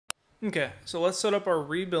Okay, so let's set up our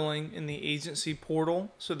rebilling in the agency portal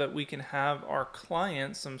so that we can have our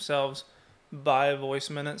clients themselves buy voice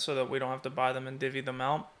minutes so that we don't have to buy them and divvy them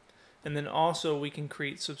out. And then also we can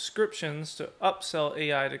create subscriptions to upsell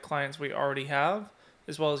AI to clients we already have,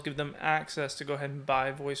 as well as give them access to go ahead and buy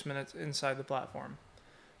voice minutes inside the platform.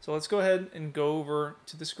 So let's go ahead and go over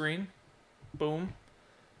to the screen. Boom.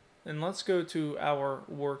 And let's go to our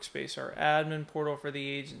workspace, our admin portal for the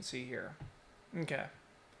agency here. Okay.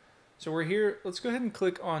 So we're here. Let's go ahead and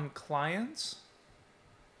click on clients.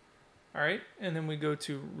 All right. And then we go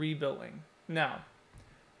to rebilling. Now,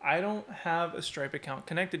 I don't have a Stripe account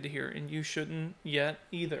connected to here, and you shouldn't yet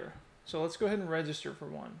either. So let's go ahead and register for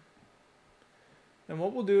one. And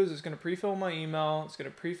what we'll do is it's going to pre-fill my email. It's going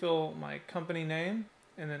to pre-fill my company name.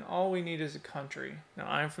 And then all we need is a country. Now,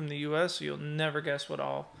 I'm from the US, so you'll never guess what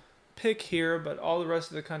I'll pick here, but all the rest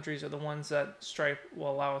of the countries are the ones that Stripe will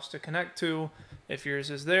allow us to connect to. If yours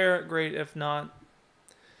is there, great. If not,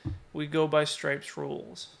 we go by Stripe's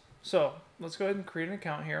rules. So let's go ahead and create an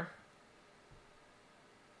account here.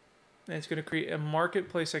 And it's going to create a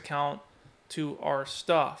marketplace account to our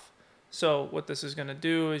stuff. So what this is going to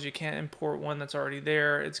do is you can't import one that's already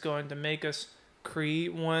there. It's going to make us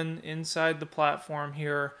create one inside the platform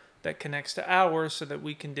here that connects to ours so that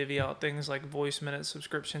we can divvy out things like voice minute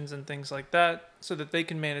subscriptions and things like that so that they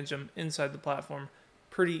can manage them inside the platform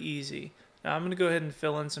pretty easy. Now I'm going to go ahead and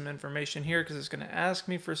fill in some information here because it's going to ask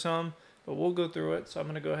me for some, but we'll go through it. So I'm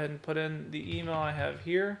going to go ahead and put in the email I have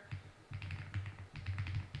here.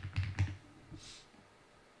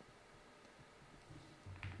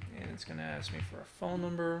 And it's going to ask me for a phone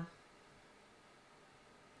number.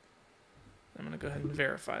 I'm going to go ahead and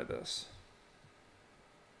verify this.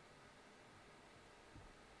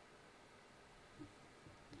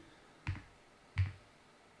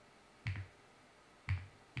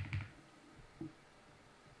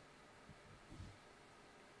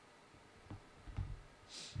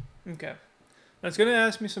 Okay, now it's going to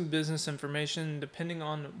ask me some business information depending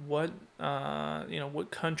on what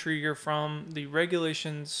what country you're from. The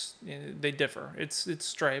regulations, they differ. It's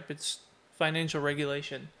Stripe. It's financial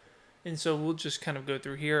regulation, and so we'll just kind of go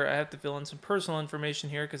through here. I have to fill in some personal information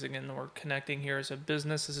here because again we're connecting here as a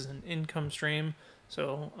business. This is an income stream,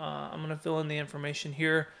 so I'm going to fill in the information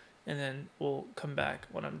here, and then we'll come back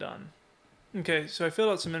when I'm done. Okay, so I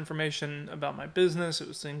filled out some information about my business. It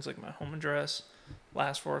was things like my home address,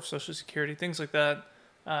 last four of social security, things like that.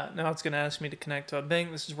 Now it's going to ask me to connect to a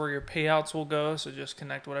bank. This is where your payouts will go. So just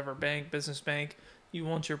connect whatever bank, business bank you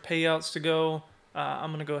want your payouts to go.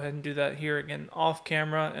 I'm going to go ahead and do that here again off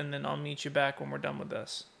camera, and then I'll meet you back when we're done with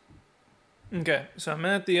this. Okay, so I'm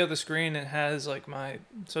at the other screen. It has like my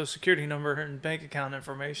social security number and bank account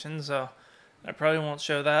information. So I probably won't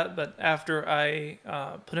show that, but after I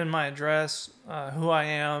put in my address, who I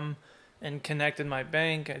am, and connected my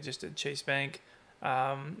bank, I just did Chase Bank.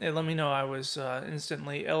 It let me know I was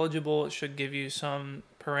instantly eligible. It should give you some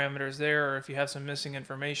parameters there, or if you have some missing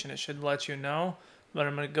information, it should let you know. But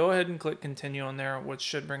I'm going to go ahead and click continue on there, which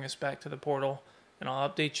should bring us back to the portal, and I'll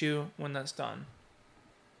update you when that's done.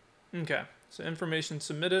 Okay, so information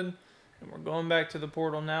submitted, and we're going back to the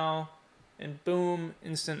portal now, and boom,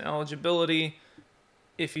 instant eligibility.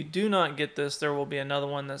 If you do not get this, there will be another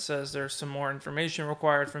one that says there's some more information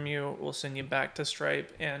required from you. We'll send you back to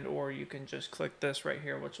Stripe, and or you can just click this right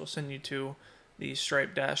here, which will send you to the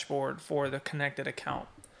Stripe dashboard for the connected account.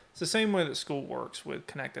 It's the same way that school works with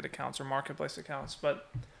connected accounts or marketplace accounts,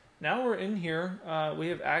 but now we're in here. We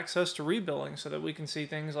have access to rebilling so that we can see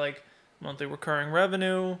things like monthly recurring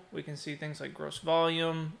revenue. We can see things like gross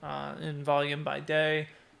volume and volume by day.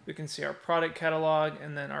 We can see our product catalog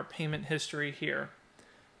and then our payment history here.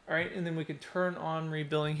 All right, and then we can turn on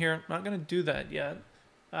rebilling here. I'm not going to do that yet,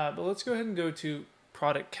 but let's go ahead and go to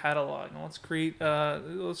product catalog. Now let's create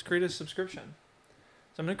a subscription.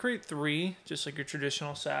 So I'm going to create 3, just like your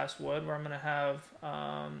traditional SaaS would, where I'm going to have,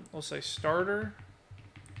 we'll say starter,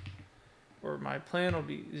 or my plan will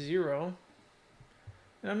be 0.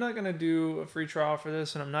 And I'm not going to do a free trial for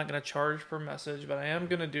this, and I'm not going to charge per message, but I am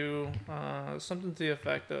going to do something to the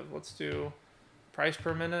effect of, let's do price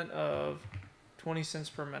per minute of 20 cents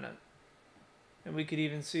per minute. And we could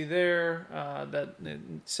even see there that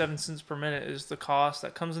 7 cents per minute is the cost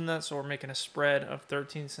that comes in that, so we're making a spread of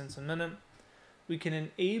 13 cents a minute. We can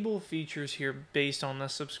enable features here based on the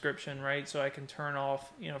subscription, right? So I can turn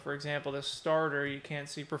off, for example, this starter, you can't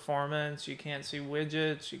see performance, you can't see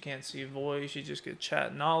widgets, you can't see voice, you just get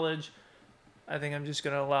chat knowledge. I think I'm just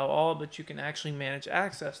going to allow all, but you can actually manage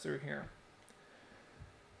access through here.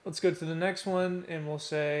 Let's go to the next one, and we'll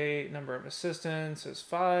say number of assistants is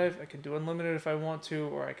 5. I can do unlimited if I want to,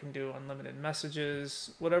 or I can do unlimited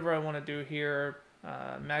messages, whatever I want to do here.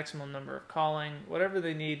 Maximum number of calling, whatever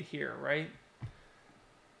they need here, right?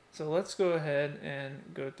 So let's go ahead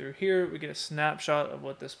and go through here. We get a snapshot of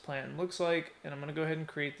what this plan looks like, and I'm going to go ahead and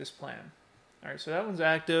create this plan. All right, so that one's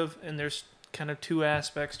active, and there's kind of two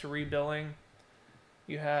aspects to rebilling.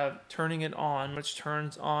 You have turning it on, which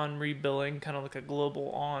turns on rebilling, kind of like a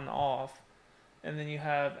global on-off. And then you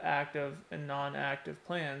have active and non-active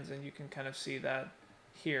plans, and you can kind of see that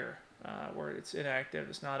here, where it's inactive,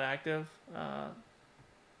 it's not active.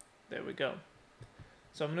 There we go.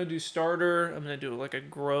 So I'm going to do starter, I'm going to do like a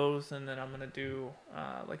growth, and then I'm going to do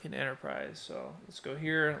like an enterprise. So let's go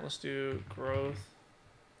here, let's do growth.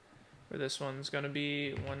 For this one's going to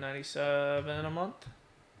be $197 a month.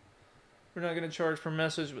 We're not going to charge per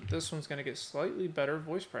message, but this one's going to get slightly better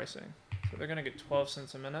voice pricing. So they're going to get 12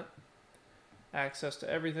 cents a minute, access to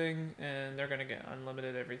everything, and they're going to get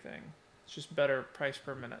unlimited everything. It's just better price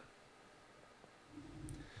per minute.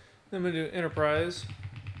 Then I'm going to do enterprise,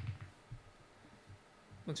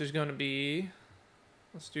 which is going to be,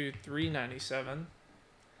 let's do $3.97,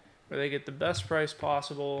 where they get the best price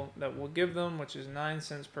possible that we'll give them, which is 9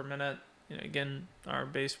 cents per minute. You know, again, our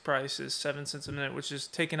base price is 7 cents a minute, which is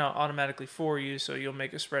taken out automatically for you, so you'll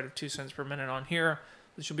make a spread of 2 cents per minute on here,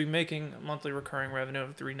 but you'll be making a monthly recurring revenue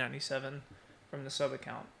of $3.97 from the sub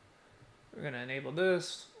account. We're going to enable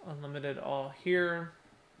this, unlimited all here,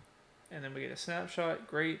 and then we get a snapshot.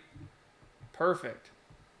 Great. Perfect.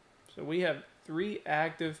 So we have 3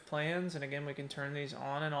 active plans, and again, we can turn these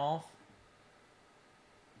on and off.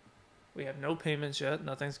 We have no payments yet,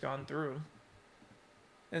 nothing's gone through.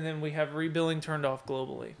 And then we have rebilling turned off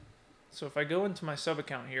globally. So if I go into my sub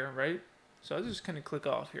account here, right? So I'll just kind of click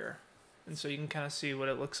off here. And so you can kind of see what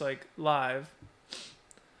it looks like live.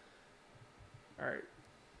 All right.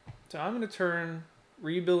 So I'm going to turn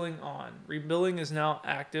rebilling on. Rebilling is now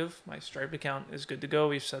active. My Stripe account is good to go.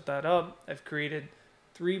 We've set that up. I've created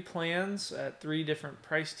 3 plans at 3 different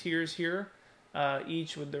price tiers here.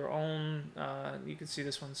 Each with their own, you can see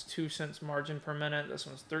this one's 2 cents margin per minute. This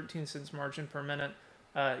one's 13 cents margin per minute.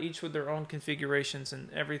 Each with their own configurations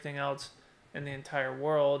and everything else in the entire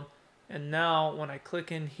world. And now when I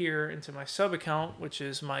click in here into my sub account, which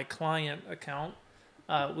is my client account,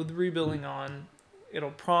 with rebilling on,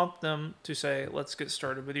 it'll prompt them to say, let's get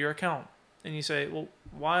started with your account. And you say, well,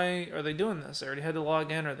 why are they doing this? They already had to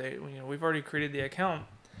log in, or we've already created the account.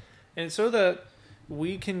 And it's so that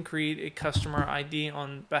we can create a customer ID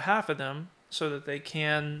on behalf of them so that they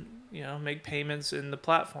can, make payments in the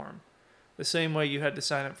platform. The same way you had to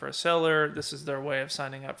sign up for a seller, this is their way of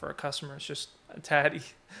signing up for a customer. It's just a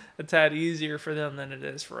tad easier for them than it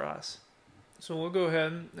is for us. So we'll go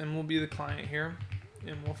ahead and we'll be the client here,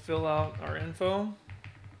 and we'll fill out our info.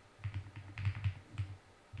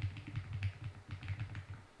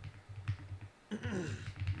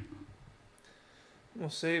 We'll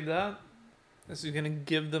save that. This is going to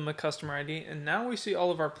give them a customer ID, and now we see all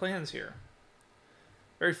of our plans here.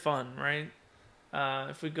 Very fun, right?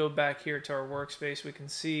 If we go back here to our workspace, we can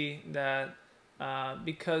see that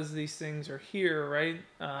because these things are here, right?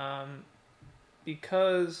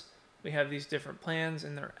 Because we have these different plans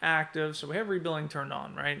and they're active, so we have rebilling turned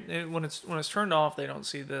on, right? When it's turned off, they don't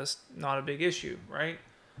see this. Not a big issue, right?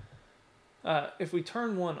 If we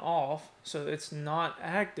turn one off, so it's not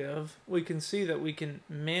active, we can see that we can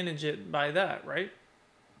manage it by that, right?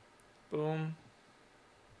 Boom.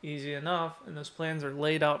 Easy enough. And those plans are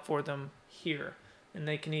laid out for them here. And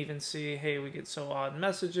they can even see, hey, we get so odd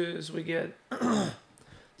messages, we get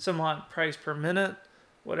some odd price per minute,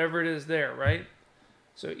 whatever it is there, right?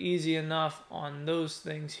 So easy enough on those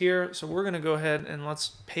things here. So we're going to go ahead and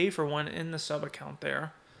let's pay for one in the sub account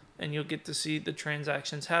there. And you'll get to see the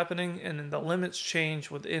transactions happening, and then the limits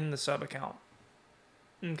change within the sub account.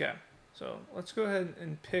 Okay, so let's go ahead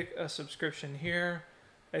and pick a subscription here.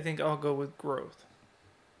 I think I'll go with growth.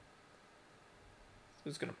 So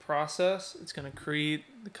it's going to process, it's going to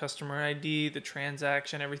create the customer ID, the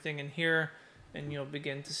transaction, everything in here, and you'll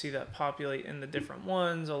begin to see that populate in the different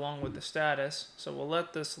ones along with the status. So we'll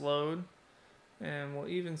let this load, and we'll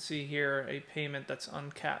even see here a payment that's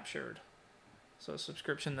uncaptured. So a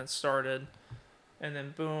subscription that started, and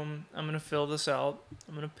then boom, I'm going to fill this out,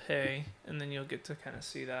 I'm going to pay, and then you'll get to kind of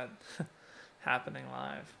see that happening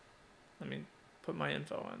live. Let me put my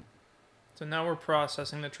info in. So now we're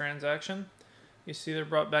processing the transaction. You see they're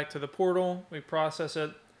brought back to the portal, we process it,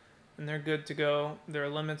 and they're good to go. Their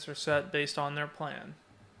limits are set based on their plan.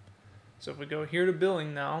 So if we go here to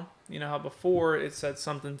billing now, you know how before it said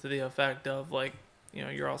something to the effect of like,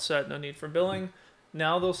 you're all set, no need for billing.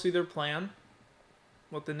 Now they'll see their plan,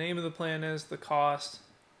 what the name of the plan is, the cost,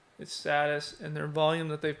 its status, and their volume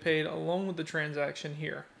that they've paid along with the transaction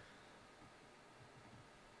here.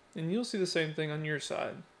 And you'll see the same thing on your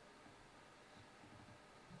side.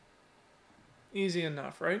 Easy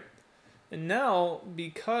enough, right? And now,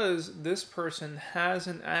 because this person has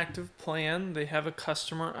an active plan, they have a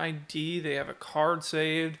customer ID, they have a card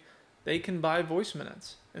saved, they can buy voice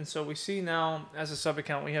minutes. And so we see now, as a sub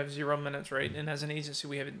account, we have 0 minutes, right? And as an agency,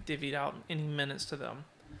 we haven't divvied out any minutes to them.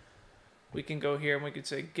 We can go here and we could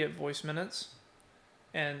say get voice minutes.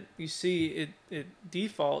 And you see it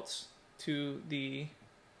defaults to the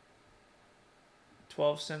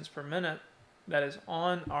 12 cents per minute that is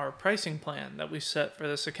on our pricing plan that we set for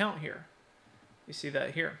this account here. You see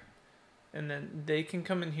that here. And then they can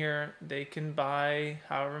come in here, they can buy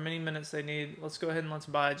however many minutes they need. Let's go ahead and let's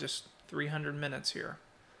buy just 300 minutes here.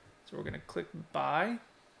 So we're going to click buy.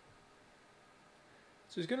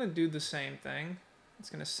 So it's going to do the same thing. It's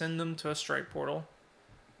going to send them to a Stripe portal.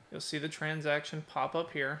 You'll see the transaction pop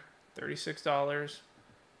up here, $36,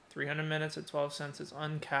 300 minutes at 12 cents. It's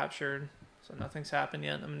uncaptured, so nothing's happened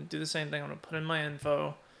yet. I'm going to do the same thing. I'm going to put in my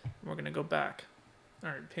info, and we're going to go back. All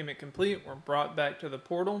right, payment complete. We're brought back to the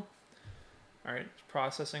portal. All right, it's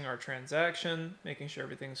processing our transaction, making sure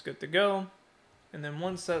everything's good to go. And then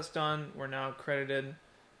once that's done, we're now credited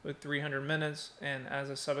with 300 minutes. And as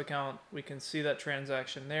a sub account, we can see that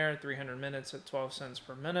transaction there, 300 minutes at 12 cents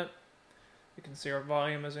per minute. You can see our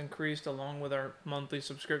volume has increased along with our monthly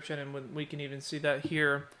subscription. And we can even see that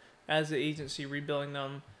here as the agency rebilling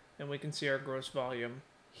them. And we can see our gross volume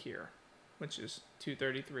here, which is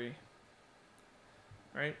 233.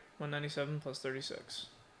 All right, 197 plus 36.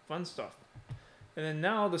 Fun stuff. And then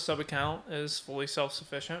now the sub account is fully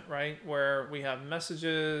self-sufficient, right? Where we have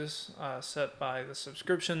messages set by the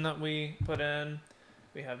subscription that we put in.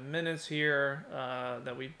 We have minutes here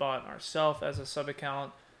that we bought ourselves as a sub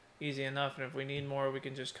account. Easy enough. And if we need more, we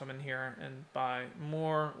can just come in here and buy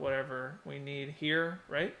more, whatever we need here,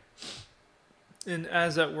 right? And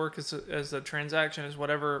as that works, as the transaction is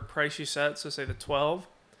whatever price you set, so say the 12,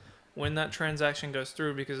 when that transaction goes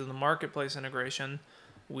through, because of the marketplace integration,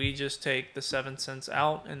 we just take the 7 cents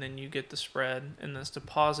out and then you get the spread and that's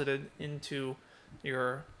deposited into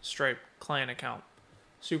your Stripe client account.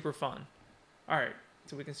 Super fun. All right,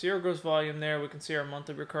 so we can see our gross volume there. We can see our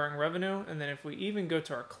monthly recurring revenue. And then if we even go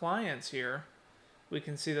to our clients here, we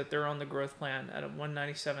can see that they're on the growth plan at a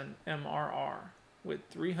 197 MRR with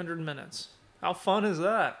 300 minutes. How fun is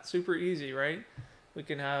that? Super easy, right? We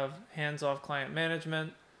can have hands-off client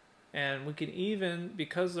management. And we can even,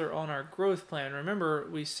 because they're on our growth plan, remember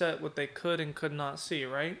we set what they could and could not see,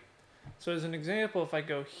 right? So as an example, if I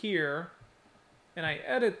go here and I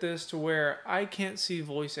edit this to where I can't see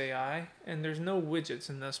voice AI and there's no widgets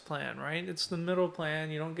in this plan, right? It's the middle plan.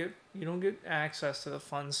 You don't get access to the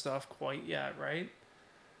fun stuff quite yet, right?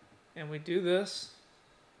 And we do this.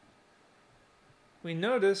 We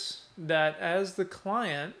notice that as the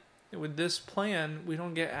client, with this plan, we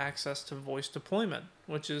don't get access to voice deployment,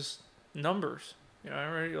 which is numbers. You know,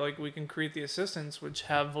 right? Like we can create the assistants which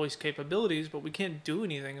have voice capabilities, but we can't do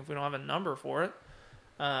anything if we don't have a number for it.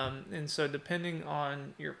 And so depending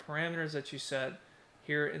on your parameters that you set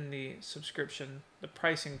here in the subscription, the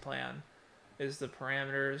pricing plan is the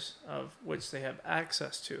parameters of which they have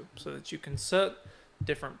access to, so that you can set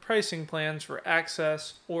different pricing plans for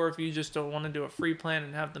access, or if you just don't want to do a free plan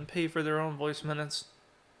and have them pay for their own voice minutes,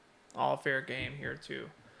 all fair game here too.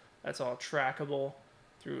 That's all trackable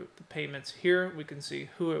through the payments here. We can see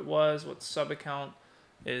who it was, what sub account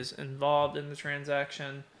is involved in the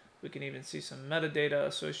transaction. We can even see some metadata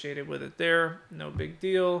associated with it there. No big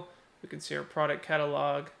deal. We can see our product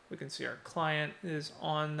catalog. We can see our client is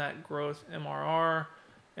on that growth MRR.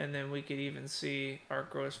 And then we could even see our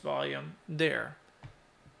gross volume there.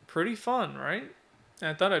 Pretty fun, right? And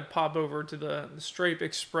I thought I'd pop over to the Stripe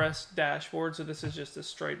Express dashboard. So this is just the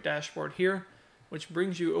Stripe dashboard here, which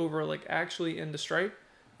brings you over like actually into Stripe.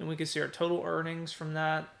 And we can see our total earnings from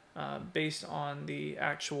that based on the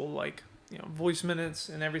actual like, you know, voice minutes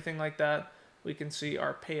and everything like that. We can see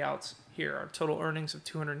our payouts here, our total earnings of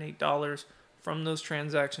 $208 from those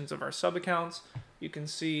transactions of our sub accounts. You can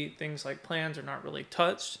see things like plans are not really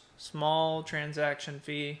touched, small transaction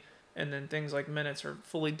fee, and then things like minutes are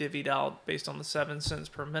fully divvied out based on the 7 cents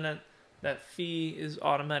per minute. That fee is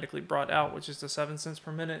automatically brought out, which is the 7 cents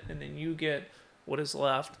per minute, and then you get what is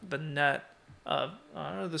left, the net of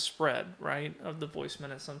the spread, right, of the voice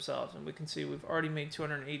minutes themselves. And we can see we've already made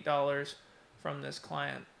 $208 from this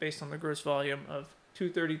client based on the gross volume of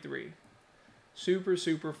 233. Super,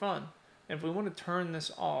 super fun. And if we want to turn this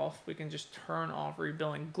off, we can just turn off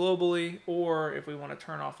rebilling globally, or if we want to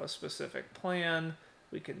turn off a specific plan,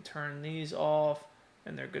 we can turn these off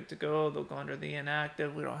and they're good to go. They'll go under the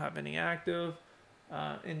inactive. We don't have any active,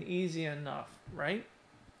 and easy enough, right?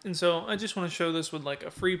 And so I just want to show this with like a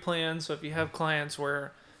free plan. So if you have clients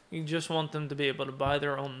where you just want them to be able to buy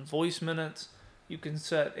their own voice minutes, you can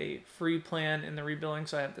set a free plan in the rebilling.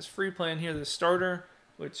 So I have this free plan here, the starter,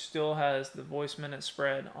 which still has the voice minute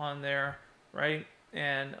spread on there, right?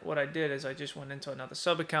 And what I did is I just went into another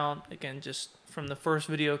sub account. Again, just from the first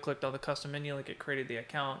video, clicked on the custom menu, like it created the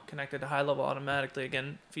account, connected to high level automatically.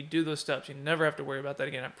 Again, if you do those steps, you never have to worry about that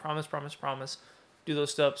again. I promise. Do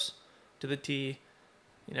those steps to the T.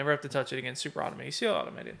 You never have to touch it again. Super automated. You see how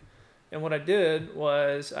automated. And what I did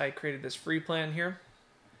was I created this free plan here.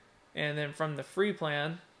 And then from the free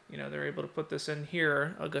plan, they're able to put this in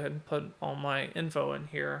here. I'll go ahead and put all my info in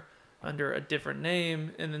here under a different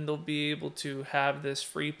name. And then they'll be able to have this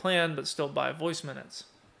free plan, but still buy voice minutes.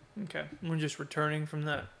 Okay. We're just returning from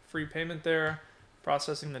that free payment there,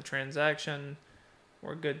 processing the transaction.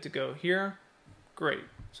 We're good to go here. Great.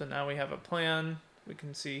 So now we have a plan. We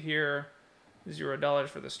can see here, $0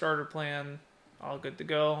 for the starter plan, all good to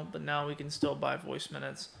go. But now we can still buy voice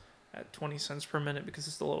minutes at 20 cents per minute because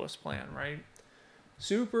it's the lowest plan, right?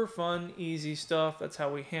 Super fun, easy stuff. That's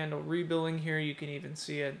how we handle rebilling here. You can even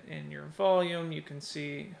see it in your volume. You can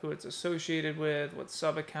see who it's associated with, what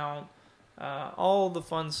sub account, all the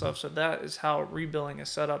fun stuff. So that is how rebilling is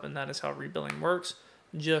set up, and that is how rebilling works.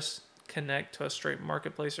 Just connect to a Stripe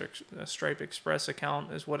Marketplace or a Stripe Express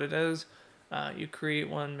account is what it is. You create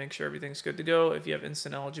one, make sure everything's good to go. If you have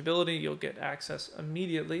instant eligibility, you'll get access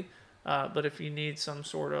immediately. But if you need some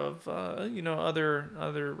sort of,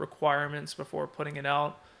 other requirements before putting it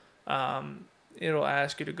out, it'll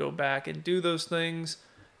ask you to go back and do those things.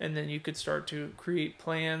 And then you could start to create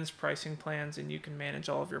plans, pricing plans, and you can manage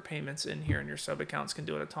all of your payments in here, and your sub accounts can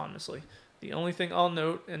do it autonomously. The only thing I'll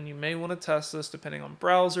note, and you may want to test this depending on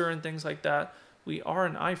browser and things like that, we are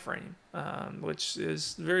an iframe, which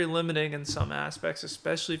is very limiting in some aspects,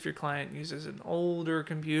 especially if your client uses an older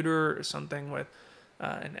computer or something with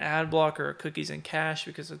an ad blocker or cookies and cache,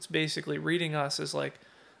 because it's basically reading us as like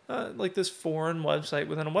this foreign website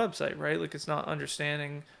within a website, right? Like it's not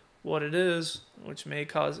understanding what it is, which may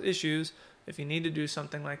cause issues. If you need to do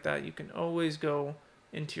something like that, you can always go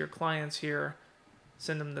into your clients here,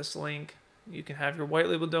 send them this link. You can have your white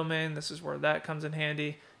label domain. This is where that comes in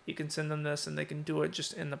handy. You can send them this and they can do it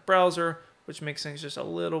just in the browser, which makes things just a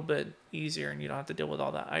little bit easier and you don't have to deal with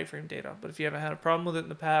all that iframe data. But if you haven't had a problem with it in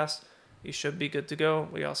the past, you should be good to go.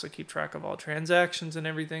 We also keep track of all transactions and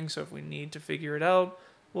everything, so if we need to figure it out,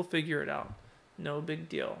 we'll figure it out. No big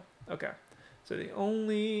deal. Okay. So the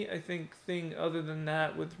only, I think, thing other than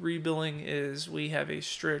that with rebilling is we have a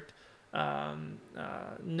strict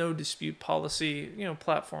no dispute policy,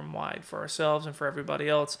 platform-wide for ourselves and for everybody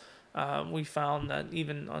else. We found that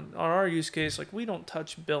even on our use case, like we don't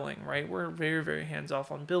touch billing, right? We're very, very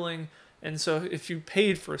hands-off on billing. And so if you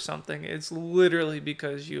paid for something, it's literally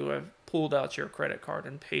because you have pulled out your credit card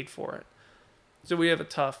and paid for it. So we have a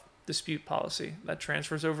tough dispute policy that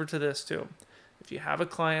transfers over to this too. If you have a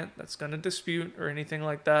client that's going to dispute or anything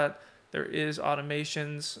like that, there is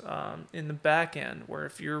automations in the back end where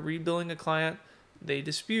if you're rebilling a client, they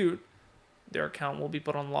dispute, their account will be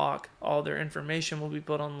put on lock, all their information will be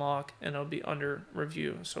put on lock, and it'll be under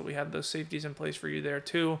review. So we have those safeties in place for you there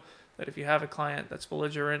too, that if you have a client that's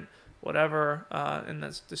belligerent, whatever, and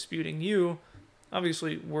that's disputing you,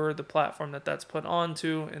 obviously we're the platform that's put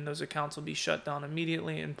onto, and those accounts will be shut down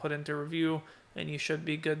immediately and put into review, and you should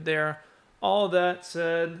be good there. All that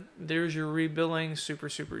said, there's your rebilling. Super,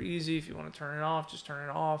 super easy. If you want to turn it off, just turn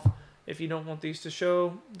it off. If you don't want these to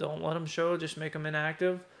show, don't let them show. Just make them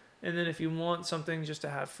inactive. And then if you want something just to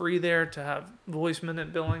have free there, to have voice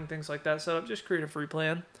minute billing, things like that set up, just create a free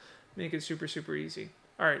plan. Make it super, super easy.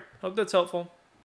 All right. Hope that's helpful.